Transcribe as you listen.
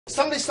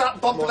Somebody start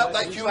bumping up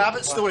that Hugh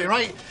Abbott story,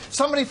 right?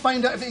 Somebody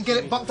find out if he can get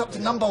it bumped up to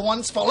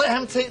 #1 spot. Let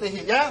him take the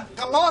heat, yeah?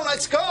 Come on,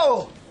 let's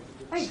go!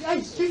 Hey,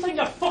 do you think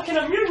you're fucking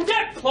immune?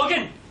 Get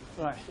plugging!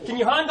 Right. Can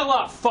you handle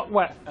that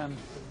fuckwit?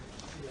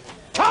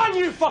 Can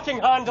you fucking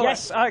handle it?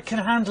 Yes, I can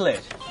handle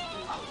it.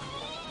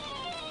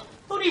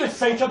 Don't even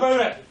think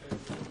about it.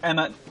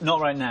 Emma, not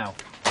right now.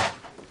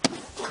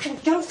 Fucking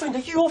girlfriend, are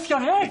you off your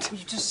head? You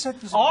just said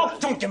there's Oh,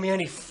 don't give me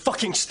any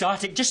fucking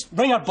static. Just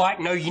bring her back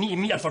now. You need to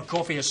meet her for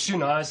coffee as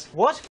soon as. What?